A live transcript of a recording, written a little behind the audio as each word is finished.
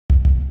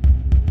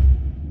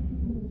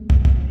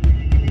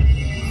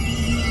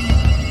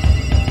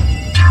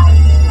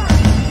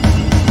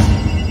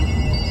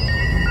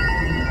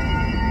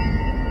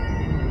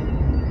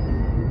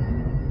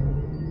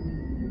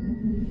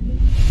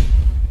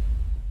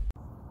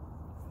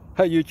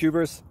Hi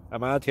YouTubers,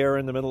 I'm out here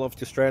in the middle of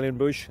the Australian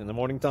bush in the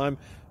morning time.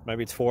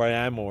 Maybe it's 4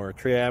 a.m. or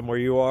 3 a.m. where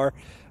you are.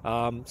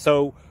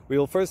 So we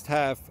will first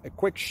have a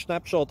quick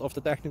snapshot of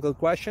the technical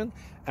question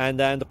and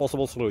then the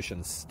possible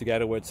solutions,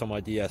 together with some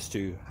ideas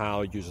to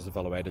how users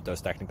evaluated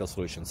those technical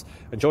solutions.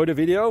 Enjoy the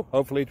video,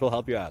 hopefully it will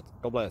help you out.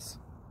 God bless.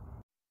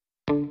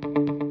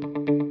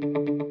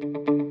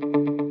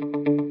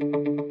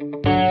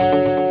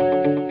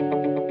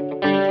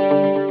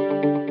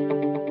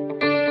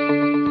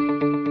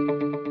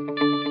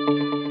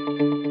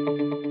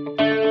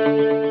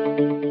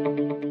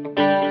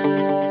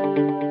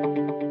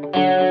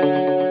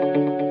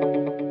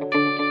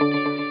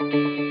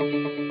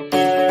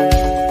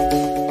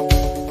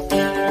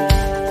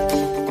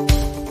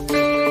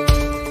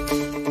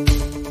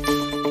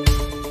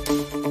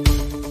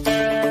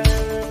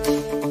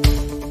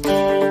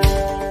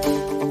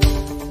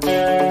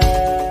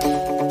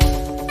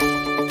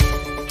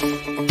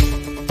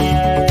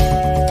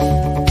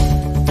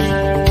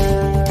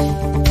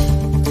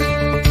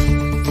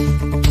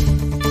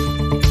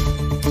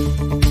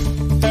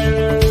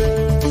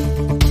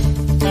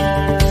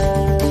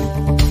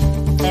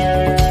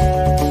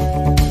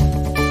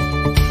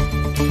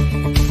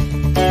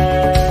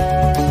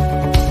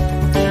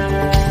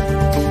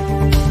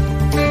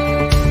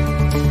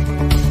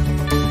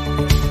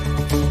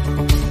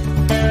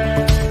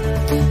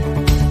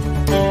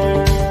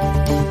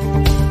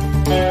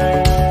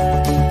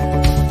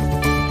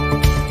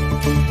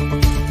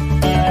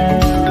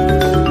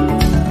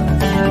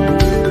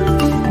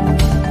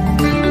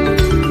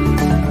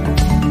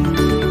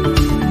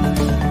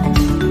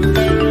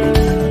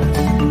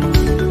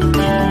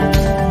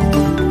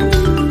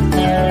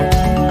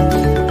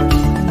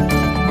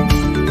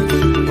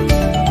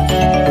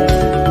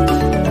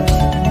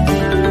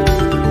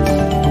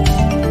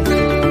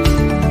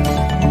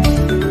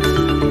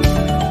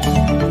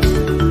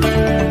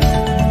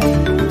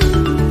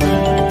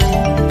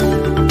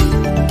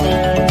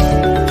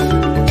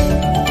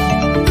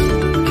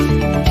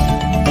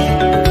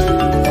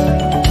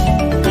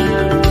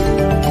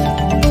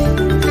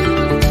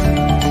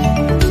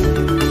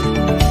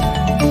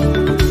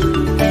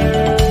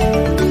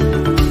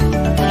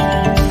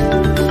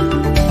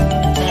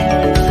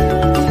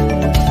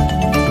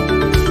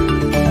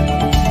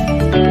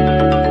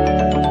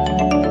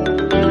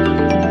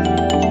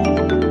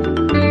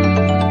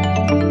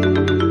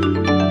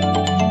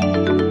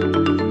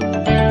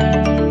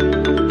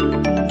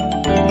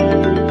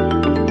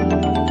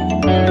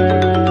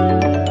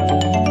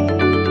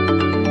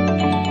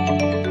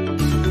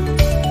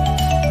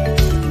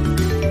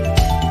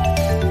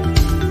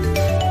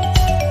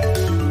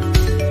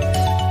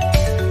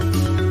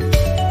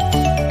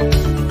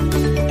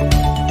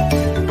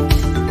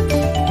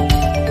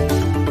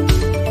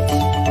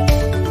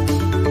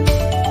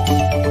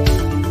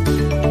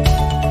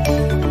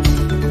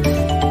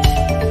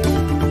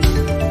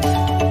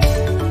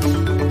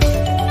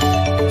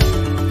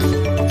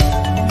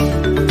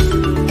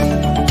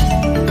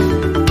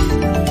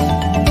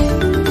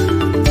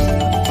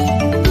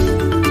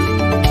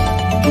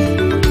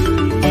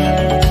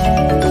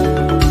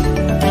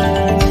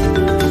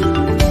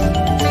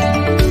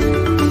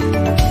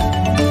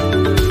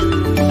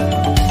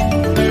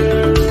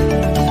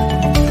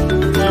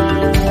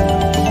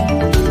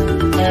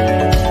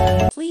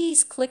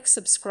 Click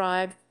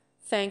subscribe.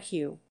 Thank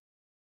you.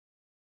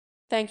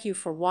 Thank you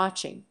for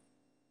watching.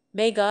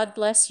 May God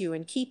bless you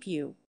and keep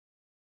you.